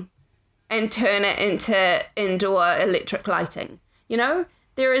thunderstorm and turn it into indoor electric lighting. You know?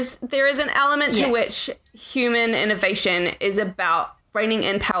 There is an element to Yes. which human innovation is about reining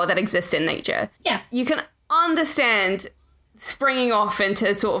in power that exists in nature. Yeah. You can understand springing off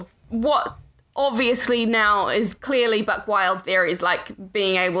into sort of what obviously now is clearly Buck Wild theories, like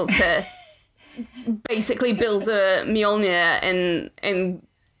being able to basically build a Mjolnir and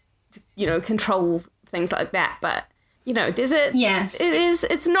you know, control things like that. But, you know, there's a... Yes.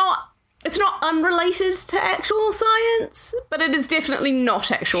 It's not unrelated to actual science, but it is definitely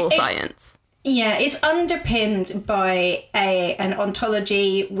not actual science. Yeah, it's underpinned by an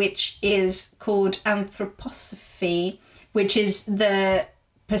ontology which is called anthroposophy, which is the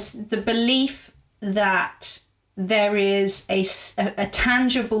belief that there is a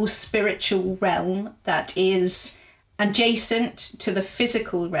tangible spiritual realm that is adjacent to the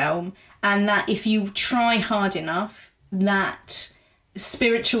physical realm, and that if you try hard enough, that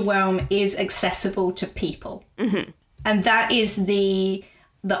spiritual realm is accessible to people. Mm-hmm. And that is the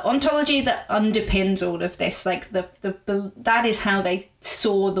ontology that underpins all of this. Like that is how they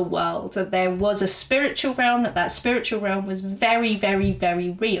saw the world, that there was a spiritual realm, that spiritual realm was very, very,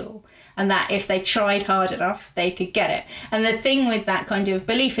 very real, and that if they tried hard enough, they could get it. And the thing with that kind of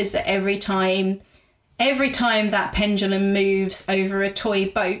belief is that every time that pendulum moves over a toy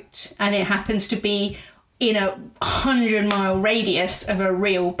boat, and it happens to be in a 100-mile radius of a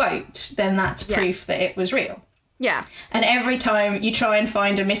real boat, then that's proof that it was real. Yeah. And every time you try and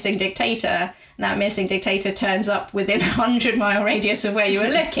find a missing dictator, and that missing dictator turns up within a 100-mile radius of where you were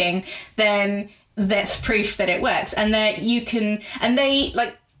looking, then that's proof that it works. And they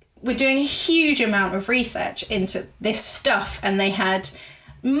were doing a huge amount of research into this stuff, and they had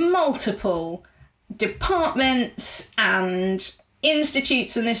multiple departments and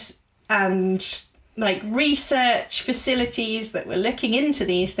institutes and like research facilities that were looking into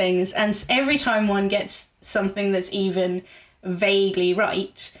these things, and every time one gets something that's even vaguely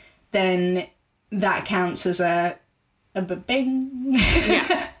right, then that counts as a bing.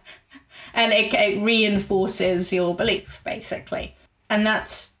 Yeah. And it reinforces your belief, basically. And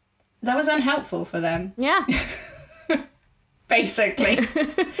that was unhelpful for them. Yeah. Basically.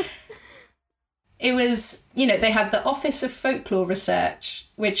 It was, you know, they had the Office of Folklore Research,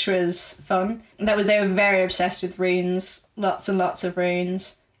 which was fun. They were very obsessed with runes, lots and lots of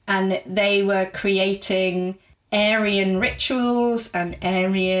runes. And they were creating Aryan rituals and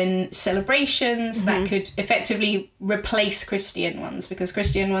Aryan celebrations that could effectively replace Christian ones, because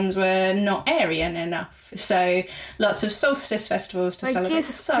Christian ones were not Aryan enough. So lots of solstice festivals to celebrate the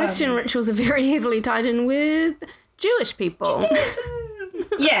sun. Christian rituals are very heavily tied in with Jewish people.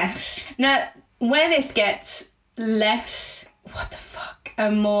 Yes. Now, where this gets less, what the fuck,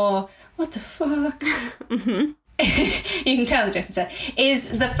 and more, what the fuck, you can tell the difference there,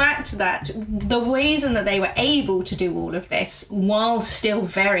 is the fact that the reason that they were able to do all of this while still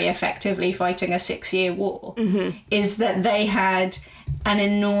very effectively fighting a 6-year war is that they had an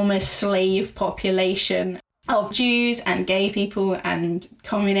enormous slave population of Jews and gay people and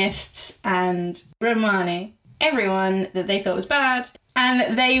communists and Romani, everyone that they thought was bad.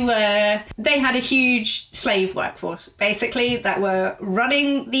 And they had a huge slave workforce, basically, that were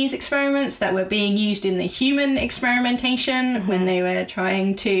running these experiments that were being used in the human experimentation when they were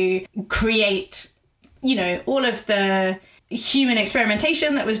trying to create, all of the human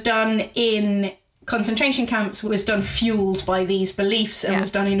experimentation that was done in concentration camps was done fueled by these beliefs and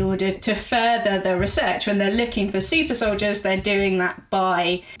was done in order to further the research. When they're looking for super soldiers, they're doing that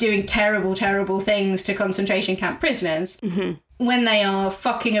by doing terrible, terrible things to concentration camp prisoners. When they are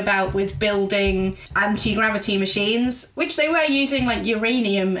fucking about with building anti-gravity machines, which they were using like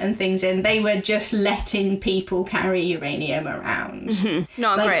uranium and things in, they were just letting people carry uranium around.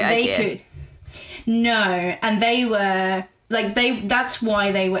 Not a great idea. No, and they were... that's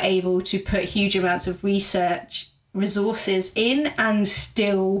why they were able to put huge amounts of research resources in and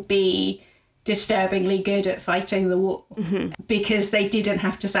still be disturbingly good at fighting the war, because they didn't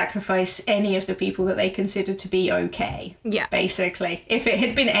have to sacrifice any of the people that they considered to be okay. Yeah. Basically. If it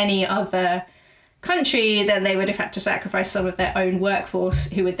had been any other country, then they would have had to sacrifice some of their own workforce,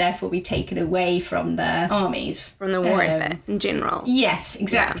 who would therefore be taken away from the armies. From the war effort in general. Yes,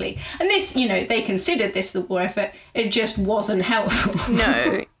 exactly. Yeah. And this, they considered this the war effort. It just wasn't helpful.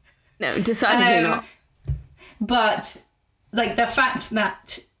 No, decidedly not. But, the fact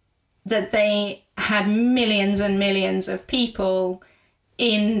that they had millions and millions of people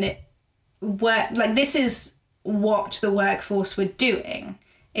in work, this is what the workforce were doing,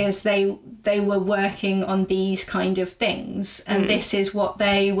 is they were working on these kind of things, and this is what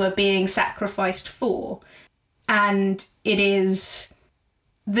they were being sacrificed for. And it is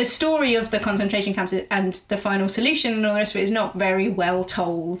the story of the concentration camps and the final solution and all the rest of it is not very well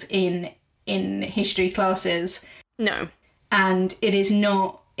told in history classes. No. And it is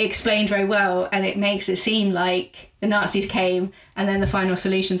not explained very well, and it makes it seem like the Nazis came and then the final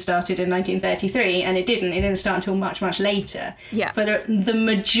solution started in 1933, and it didn't start until much, much later. Yeah. But the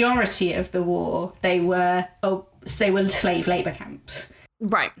majority of the war, they were slave labour camps.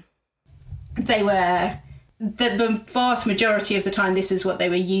 Right. They were the vast majority of the time, this is what they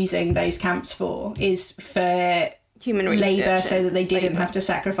were using those camps for, is for human labour, so that they didn't have to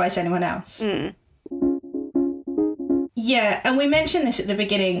sacrifice anyone else. Yeah, and we mentioned this at the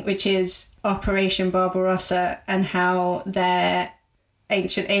beginning, which is Operation Barbarossa, and how their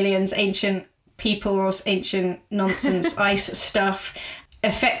ancient aliens, ancient peoples, ancient nonsense ice stuff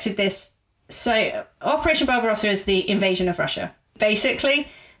affected this. So Operation Barbarossa is the invasion of Russia. Basically,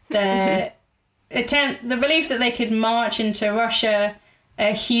 the belief that they could march into Russia,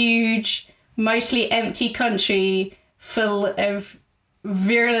 a huge, mostly empty country full of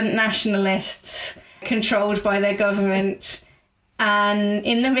virulent nationalists controlled by their government, and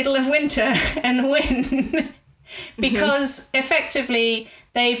in the middle of winter, and win. Because effectively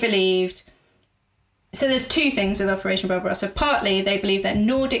they believed... So there's two things with Operation Barbarossa. Partly they believed that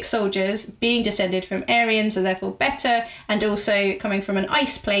Nordic soldiers, being descended from Aryans, are therefore better, and also coming from an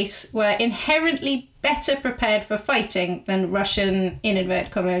ice place, were inherently better prepared for fighting than Russian, in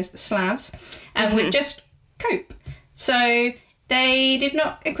inverted commas, Slavs, and would just cope. So they did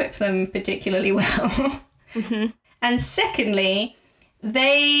not equip them particularly well. And secondly,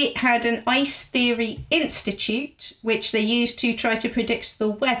 they had an ice theory institute, which they used to try to predict the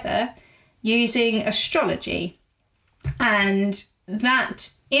weather using astrology. And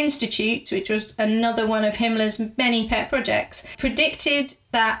that institute, which was another one of Himmler's many pet projects, predicted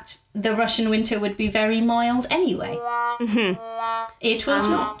that the Russian winter would be very mild anyway. It was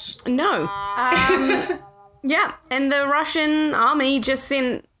not. No. Yeah, and the Russian army just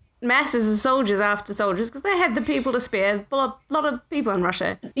sent masses of soldiers after soldiers because they had the people to spare. A lot of people in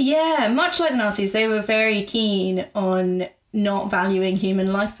Russia. Yeah, much like the Nazis, they were very keen on not valuing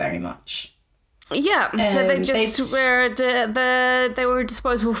human life very much. Yeah, so they were a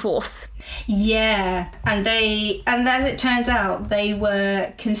disposable force. Yeah, and as it turns out, they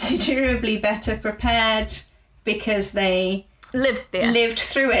were considerably better prepared because they lived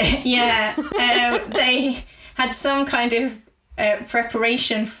through it. Yeah, they had some kind of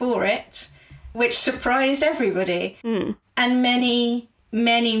preparation for it, which surprised everybody. And many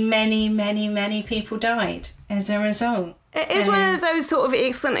people died as a result. It is one of those sort of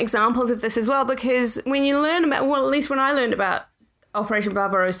excellent examples of this as well, because when you learn about, well, at least when I learned about Operation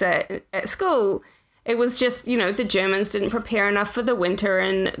Barbarossa at school, it was just, the Germans didn't prepare enough for the winter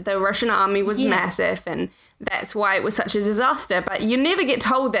and the Russian army was massive, and that's why it was such a disaster. But you never get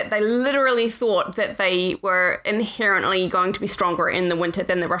told that they literally thought that they were inherently going to be stronger in the winter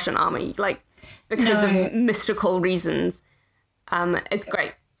than the Russian army, because of mystical reasons. It's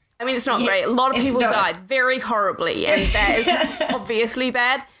great. I mean, it's not great. A lot of people died very horribly, and that is obviously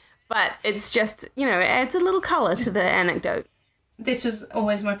bad, but it's just, it adds a little colour to the anecdote. This was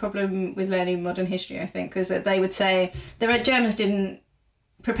always my problem with learning modern history, I think, was that they would say the Germans didn't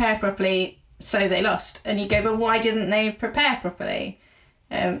prepare properly, so they lost. And you go, but why didn't they prepare properly?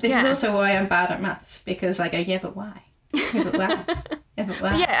 This is also why I'm bad at maths, because I go, yeah, but why? Yeah, but why? Yeah, but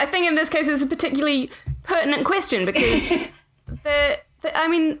why? Yeah, I think in this case it's a particularly pertinent question, because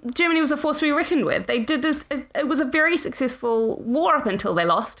Germany was a force to be reckoned with. They did this. It was a very successful war up until they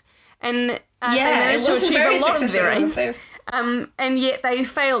lost, and they managed to achieve a lot of their aims. And yet they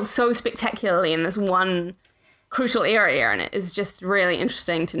failed so spectacularly in this one crucial area, and it is just really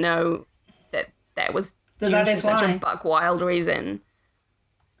interesting to know that was due to such a buck wild reason.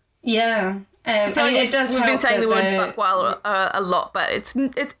 Yeah, I mean, it does. We've been saying the word buck wild a lot, but it's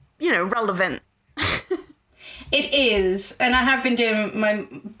relevant. It is, and I have been doing my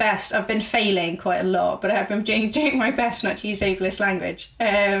best. I've been failing quite a lot, but I have been doing my best not to use ableist language.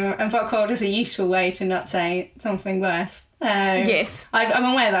 And buckwild is a useful way to not say something worse. Yes, I'm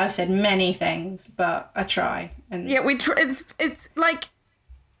aware that I've said many things, but I try. And yeah, we try. It's like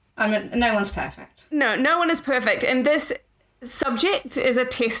no one's perfect. No one is perfect, and this subject is a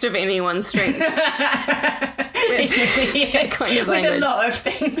test of anyone's strength. Yes, with a lot of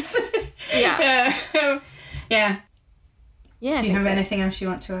things. Yeah. Yeah. Yeah. Do you have anything else you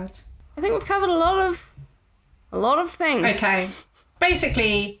want to add? I think we've covered a lot of things. Okay.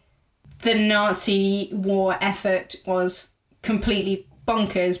 Basically, the Nazi war effort was completely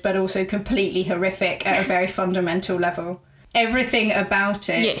bonkers, but also completely horrific at a very fundamental level. Everything about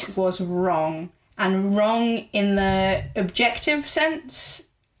it was wrong, and wrong in the objective sense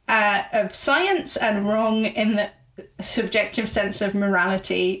of science, and wrong in the subjective sense of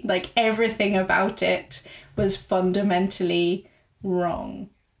morality. Like, everything about it was fundamentally wrong.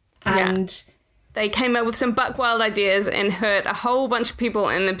 And they came up with some buck wild ideas and hurt a whole bunch of people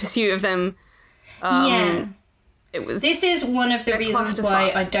in the pursuit of them. This is one of the reasons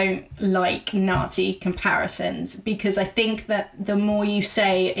why I don't like Nazi comparisons, because I think that the more you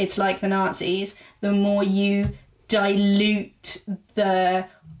say it's like the Nazis, the more you dilute the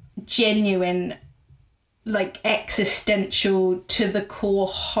genuine, existential, to the core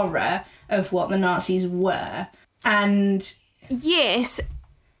horror of what the Nazis were. And yes,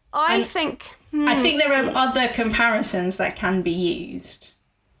 I think there are other comparisons that can be used.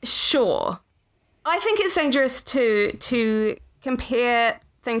 Sure. I think it's dangerous to compare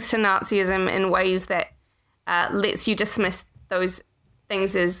things to Nazism in ways that lets you dismiss those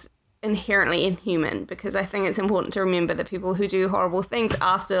things as inherently inhuman, because I think it's important to remember that people who do horrible things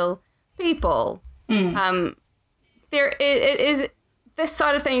are still people. This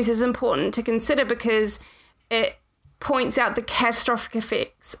side of things is important to consider because it points out the catastrophic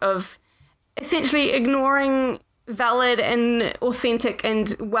effects of essentially ignoring valid and authentic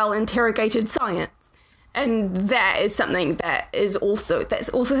and well-interrogated science. And that is something that's also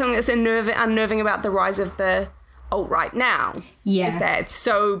something that's unnerving about the rise of the alt-right now. Yes. Is that it's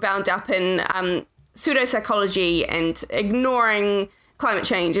so bound up in pseudopsychology and ignoring climate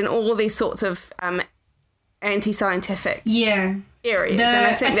change and all these sorts of anti-scientific areas. And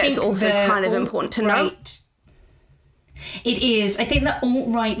I think that's also kind of important to note. It is. I think the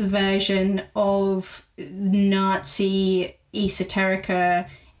alt-right version of Nazi esoterica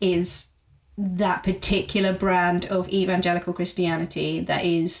is that particular brand of evangelical Christianity that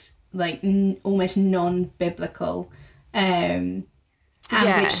is almost non-biblical, and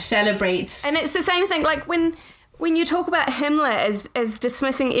which celebrates. And it's the same thing. Like when you talk about Himmler as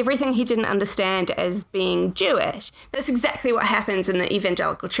dismissing everything he didn't understand as being Jewish, that's exactly what happens in the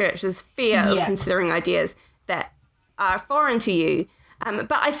evangelical church. There's fear of considering ideas that are foreign to you.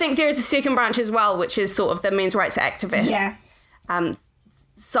 But I think there is a second branch as well, which is sort of the men's rights activists.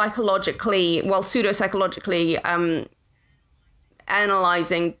 Pseudo-psychologically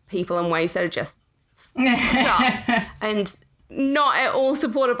analysing people in ways that are just and not at all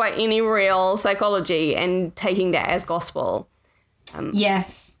supported by any real psychology and taking that as gospel. Yeah,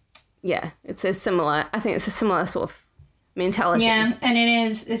 it's a similar sort of mentality. Yeah, and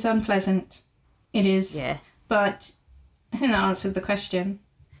it's unpleasant. It is. Yeah. But I think that answered the question.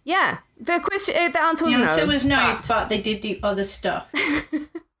 Yeah, the answer was no. But they did do other stuff.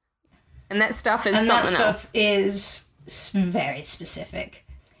 And that stuff is something else. Is very specific.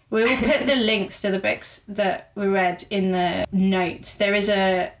 We will put the links to the books that we read in the notes. There is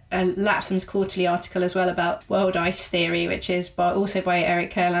a Lapsum's Quarterly article as well about world ice theory, which is also by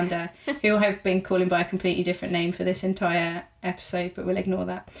Eric Kurlander, who I have been calling by a completely different name for this entire episode, but we'll ignore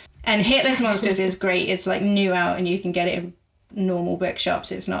that. And Hitler's Monsters is great. It's like new out and you can get it in normal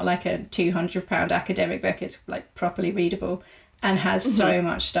bookshops. It's not like a £200 academic book. It's like properly readable and has so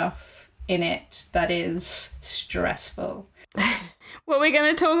much stuff in it that is stressful. What are we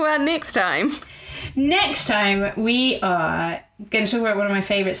going to talk about next time? Next time, we are going to talk about one of my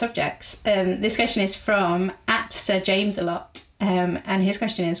favourite subjects. This question is from @SirJamesAlot. And his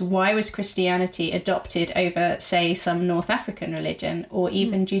question is, why was Christianity adopted over, say, some North African religion or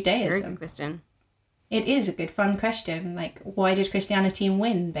even Judaism? Very good question. It is a good, fun question. Like, why did Christianity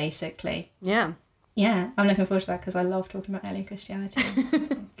win, basically? Yeah. Yeah, I'm looking forward to that because I love talking about early Christianity.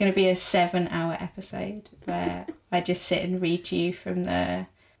 Going to be a 7-hour episode where I just sit and read to you from the,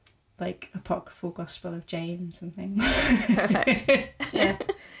 like, apocryphal Gospel of James and things. Perfect. Yeah.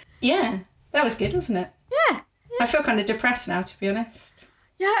 Yeah, that was good, wasn't it? Yeah. I feel kind of depressed now, to be honest.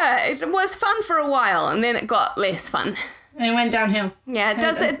 Yeah, it was fun for a while and then it got less fun. And it went downhill. Yeah, it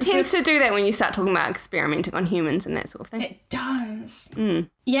does. It tends to do that when you start talking about experimenting on humans and that sort of thing. It does.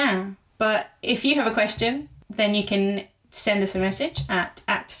 Yeah. But if you have a question, then you can send us a message at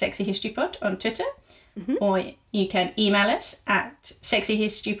 @sexyhistorypod on Twitter. Or you can email us at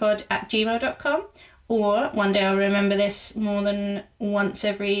sexyhistorypod@gmail.com. Or one day I'll remember this more than once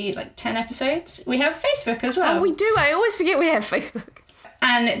every 10 episodes. We have Facebook as well. Oh, we do. I always forget we have Facebook.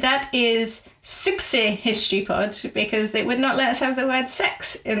 And that is Sexy History Pod because they would not let us have the word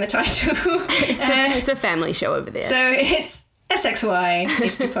sex in the title. It's a family show over there. So it's SXY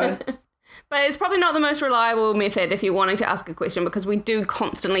History Pod. But it's probably not the most reliable method if you're wanting to ask a question because we do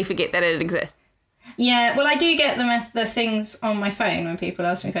constantly forget that it exists. Yeah, well, I do get the things on my phone when people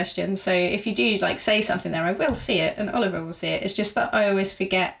ask me questions. So if you do say something there, I will see it and Oliver will see it. It's just that I always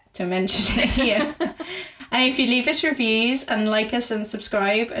forget to mention it here. And if you leave us reviews and like us and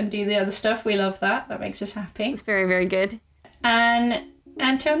subscribe and do the other stuff, we love that. That makes us happy. It's very, very good. And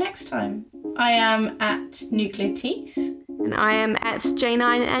until next time, I am at Nuclear Teeth. And I am at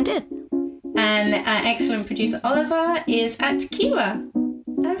J9andF. And our excellent producer Oliver is at Kiwa.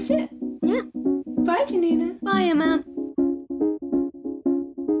 That's it. Yeah. Bye, Janina. Bye, Emma.